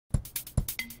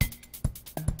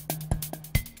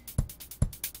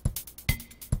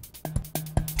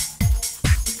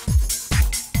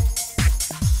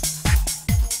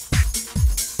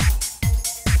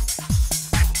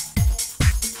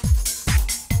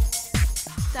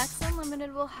Ducks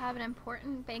Unlimited will have an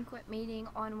important banquet meeting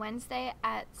on Wednesday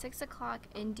at 6 o'clock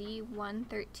in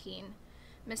D113,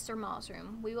 Mr. Mall's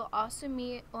room. We will also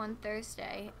meet on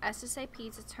Thursday,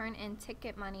 SSAP, to turn in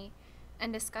ticket money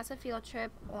and discuss a field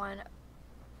trip on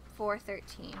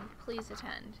 413. Please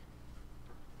attend.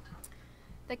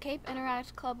 The Cape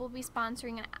Interact Club will be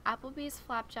sponsoring an Applebee's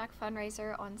Flapjack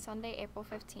fundraiser on Sunday, April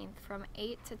 15th from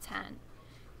 8 to 10.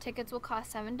 Tickets will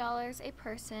cost $7 a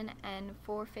person and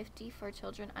 $4.50 for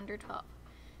children under 12.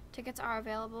 Tickets are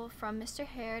available from Mr.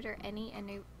 Harrod or any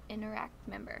Interact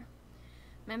member.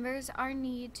 Members are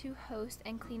need to host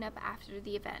and clean up after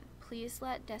the event. Please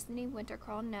let Destiny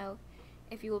Wintercrawl know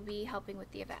if you will be helping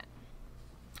with the event.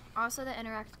 Also, the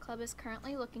Interact Club is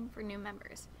currently looking for new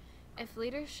members. If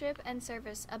leadership and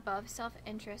service above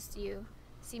self-interest you,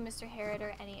 see Mr. Harrod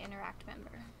or any Interact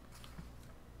member.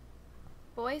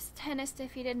 Boys tennis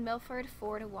defeated Milford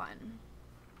 4-1.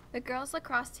 The girls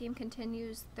lacrosse team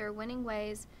continues their winning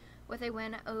ways with a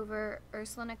win over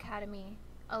Ursuline Academy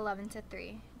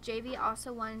 11-3. JV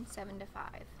also won 7-5.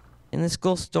 In the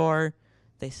school store,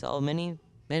 they sell many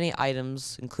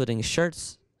items, including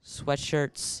shirts,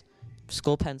 sweatshirts,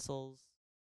 school pencils,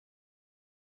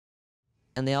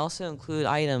 and they also include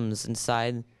items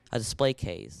inside a display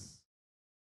case.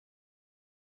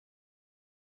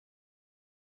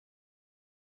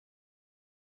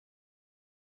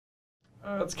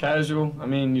 It's casual. I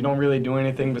mean, you don't really do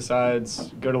anything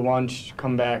besides go to lunch,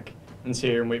 come back, and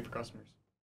sit here and wait for customers.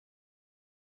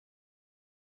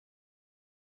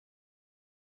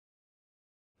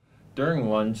 During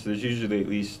lunch, there's usually at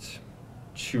least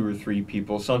 2 or 3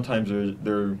 people. Sometimes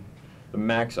the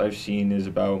max I've seen is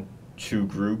about 2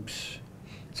 groups.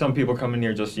 Some people come in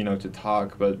here just, to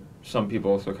talk, but some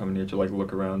people also come in here to,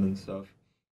 look around and stuff.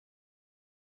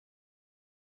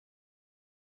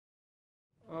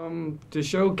 To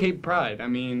show Cape pride. I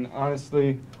mean,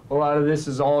 honestly, a lot of this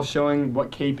is all showing what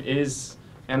Cape is,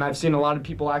 and I've seen a lot of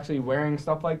people actually wearing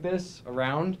stuff like this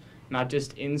around, not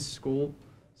just in school.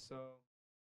 So,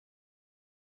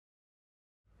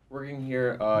 working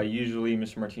here, usually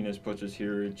Mr. Martinez puts us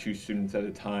here 2 students at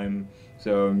a time,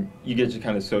 so you get to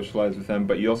kind of socialize with them,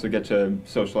 but you also get to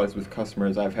socialize with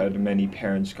customers. I've had many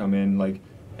parents come in,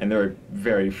 and they're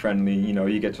very friendly.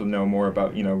 You get to know more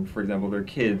about, for example, their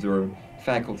kids or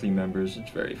faculty members.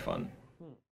 It's very fun.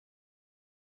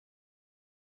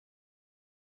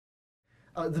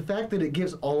 The fact that it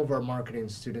gives all of our marketing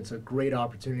students a great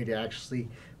opportunity to actually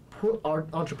put our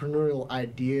entrepreneurial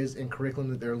ideas and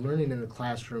curriculum that they're learning in the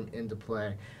classroom into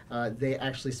play. They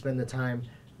actually spend the time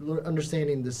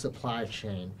understanding the supply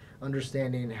chain,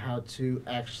 understanding how to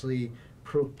actually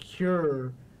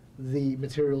procure the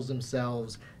materials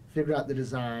themselves, figure out the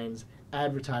designs,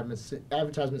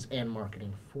 advertisements and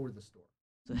marketing for the store.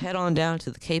 So head on down to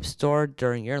the Cape store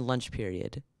during your lunch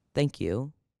period. Thank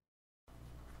you.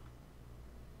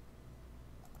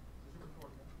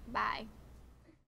 Bye.